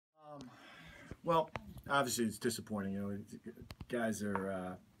Well, obviously it's disappointing. Guys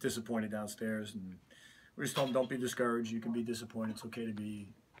are disappointed downstairs, and we just told them don't be discouraged. You can be disappointed. It's okay to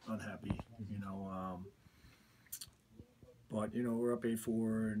be unhappy. But we're up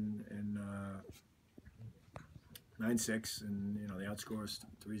 8-4 and 9-6, and they outscore us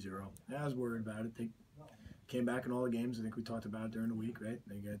 3-0. Yeah, I was worried about it. They came back in all the games. I think we talked about it during the week, right?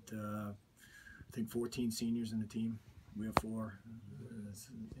 They got I think 14 seniors in the team. We have 4.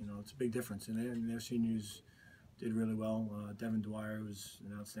 It's a big difference, and their seniors did really well. Devin Dwyer was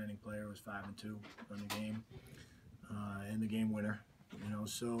an outstanding player. Was 5-2 on the game, and the game winner.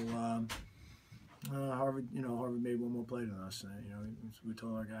 Harvard made one more play than us. We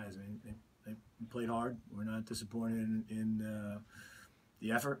told our guys, they played hard. We're not disappointed in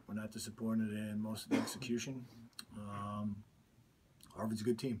the effort. We're not disappointed in most of the execution. Harvard's a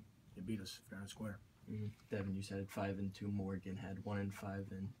good team. They beat us fair and square. Devin, you said 5-2. Morgan had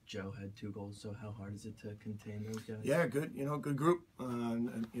 1-5, and Joe had 2 goals. So how hard is it to contain those guys? Yeah, good. Good group.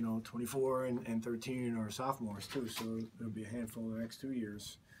 24 and 13 are sophomores too, so there'll be a handful in the next 2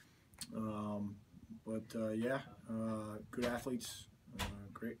 years. Good athletes.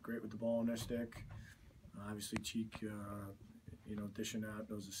 Great with the ball in their stick. Obviously, Cheek, dishing out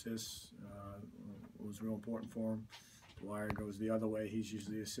those assists was real important for him. Dwyer goes the other way. He's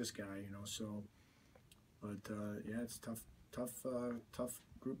usually the assist guy, it's tough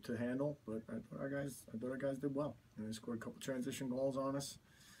group to handle. But I thought our guys did well. They scored a couple transition goals on us,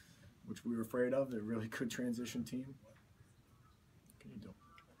 which we were afraid of. They're a really good transition team. What can you do?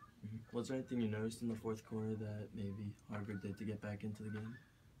 Was there anything you noticed in the fourth quarter that maybe Harvard did to get back into the game?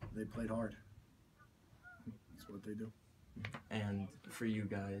 They played hard. That's what they do. And for you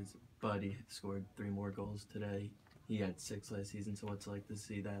guys, Buddy scored 3 more goals today. He had 6 last season, so what's it like to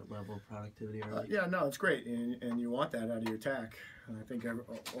see that level of productivity early? It's great, and you want that out of your attack. I think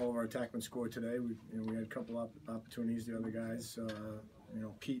all of our attackmen scored today. We had a couple opportunities. The other guys,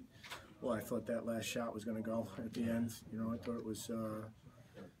 Pete. Well, I thought that last shot was going to go at the end. I thought it was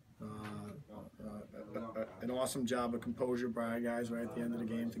an awesome job of composure by our guys right at the end of the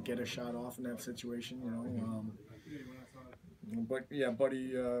game to get a shot off in that situation.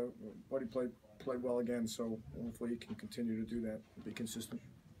 Buddy played well again, so hopefully he can continue to do that and be consistent.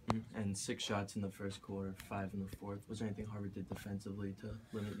 And 6 shots in the first quarter, 5 in the fourth. Was there anything Harvard did defensively to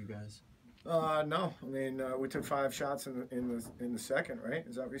limit you guys? No. I mean, we took 5 shots in the second, right?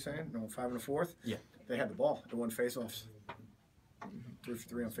 Is that what you're saying? No, 5 in the fourth. Yeah. They had the ball. They won faceoffs. 3 for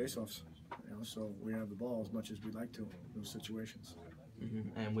 3 on faceoffs. So we have the ball as much as we'd like to in those situations.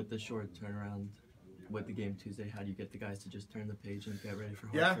 And with the short turnaround with the game Tuesday, how do you get the guys to just turn the page and get ready for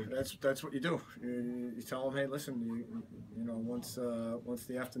Hartford? Yeah, that's what you do. You tell them, hey, listen, once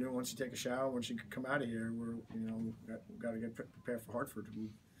the afternoon, once you take a shower, once you come out of here, we've got to get prepared for Hartford. We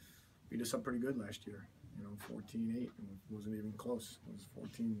beat us up pretty good last year. 14-8. It wasn't even close. It was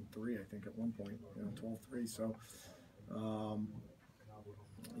 14-3, I think, at one point. 12-3. So,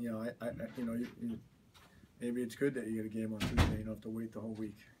 maybe it's good that you get a game on Tuesday. You don't have to wait the whole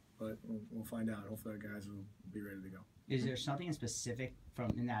week. But we'll find out. Hopefully, our guys will be ready to go. Is there something specific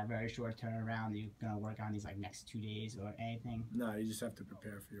in that very short turnaround that you're going to work on these next 2 days or anything? No, you just have to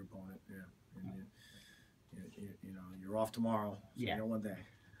prepare for your opponent. Yeah, and you're off tomorrow. So you got 1 day.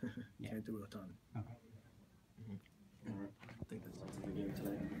 Can't do it a ton. Okay. I think that's the game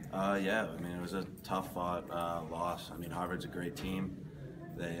today. It was a tough fought loss. Harvard's a great team.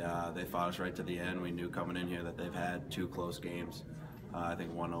 They fought us right to the end. We knew coming in here that they've had 2 close games. I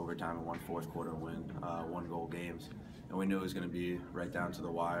think 1 overtime and 1 fourth quarter win, 1 goal games, and we knew it was going to be right down to the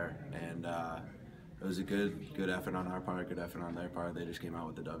wire. And it was a good effort on our part, good effort on their part. They just came out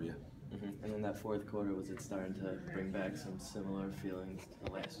with the W. And in that fourth quarter, was it starting to bring back some similar feelings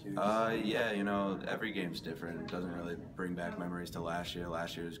to last year? Every game's different. It doesn't really bring back memories to last year.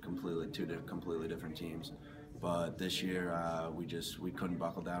 Last year was two completely different teams. But this year, we couldn't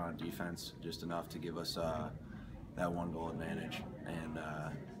buckle down on defense just enough to give us that 1 goal advantage. And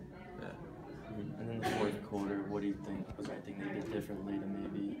And in the fourth quarter, what do you think? Was there anything they did differently to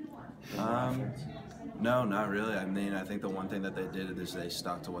maybe? No, not really. I think the one thing that they did is they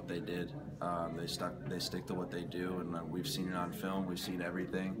stuck to what they did. They stick to what they do, and we've seen it on film. We've seen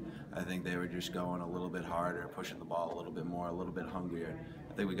everything. I think they were just going a little bit harder, pushing the ball a little bit more, a little bit hungrier.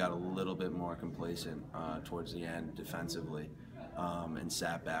 I think we got a little bit more complacent towards the end defensively, and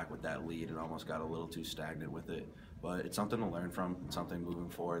sat back with that lead and almost got a little too stagnant with it. But it's something to learn from. It's something moving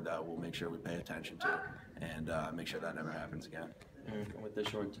forward that we'll make sure we pay attention to and make sure that never happens again. And with the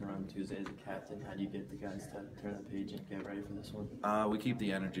short turnaround Tuesday as a captain, how do you get the guys to turn the page and get ready for this one? We keep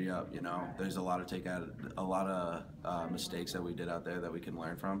the energy up. You know, there's a lot of mistakes that we did out there that we can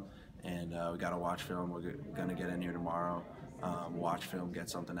learn from, and we got to watch film. We're gonna get in here tomorrow, watch film, get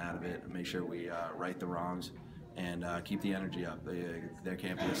something out of it, make sure we right the wrongs, and keep the energy up. There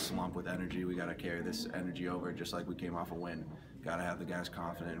can't be a slump with energy. We got to carry this energy over, just like we came off a win. Got to have the guys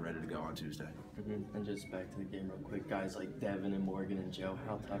confident and ready to go on Tuesday. And just back to the game real quick, guys like Devin and Morgan and Joe,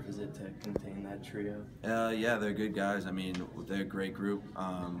 how tough is it to contain that trio? Yeah, they're good guys. I mean, they're a great group.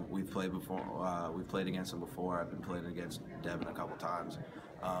 We've played before. We've played against them before. I've been playing against Devin a couple times.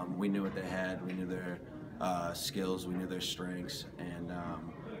 We knew what they had. We knew their skills. We knew their strengths, and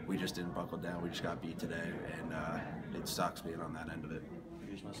we just didn't buckle down. We just got beat today, and it sucks being on that end of it.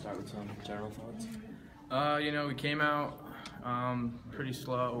 You just want to start with some general thoughts? We came out pretty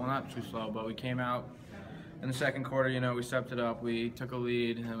slow. Well, not too slow, but we came out in the second quarter. We stepped it up. We took a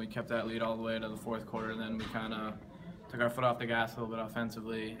lead, and we kept that lead all the way to the fourth quarter. Then we kind of took our foot off the gas a little bit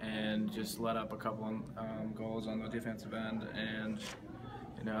offensively and just let up a couple goals on the defensive end. And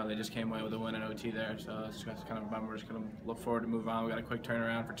they just came away with a win in OT there. So it's just kind of a bummer. We're just going to look forward to move on. We got a quick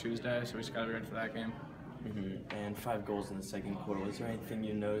turnaround for Tuesday, so we just got to be ready for that game. And 5 goals in the second quarter. Was there anything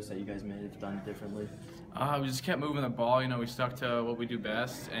you noticed that you guys may have done differently? We just kept moving the ball. We stuck to what we do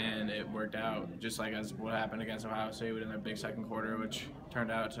best, and it worked out. Just like as what happened against Ohio State, we did in their big second quarter, which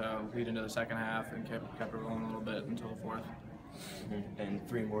turned out to lead into the second half and kept it rolling a little bit until the fourth. And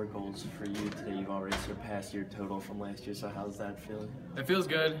 3 more goals for you today. You've already surpassed your total from last year. So how's that feeling? It feels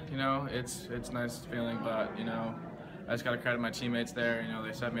good. It's a nice feeling, but I just got to credit my teammates there.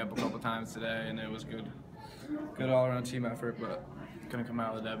 They set me up a couple times today, and it was good all-around team effort, but couldn't come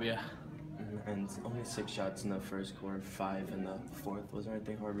out with a W. And only 6 shots in the first quarter, 5 in the fourth. Was there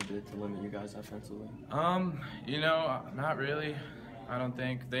anything Harvard did to limit you guys offensively? Not really. I don't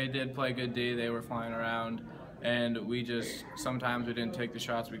think. They did play good D. They were flying around, and sometimes we didn't take the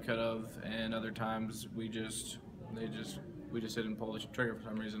shots we could have, and other times we just didn't pull the trigger for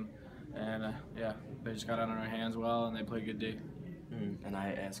some reason. And they just got out on our hands well, and they played good D. And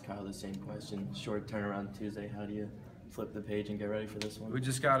I asked Kyle the same question. Short turnaround Tuesday. How do you flip the page and get ready for this one? We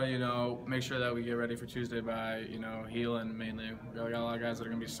just gotta, make sure that we get ready for Tuesday by, healing mainly. We got a lot of guys that are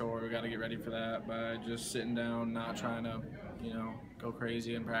gonna be sore. We gotta get ready for that by just sitting down, not trying to, go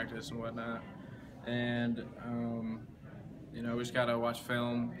crazy in practice and whatnot. And, we just gotta watch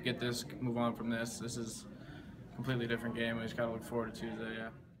film, move on from this. This is a completely different game. We just gotta look forward to Tuesday. Yeah.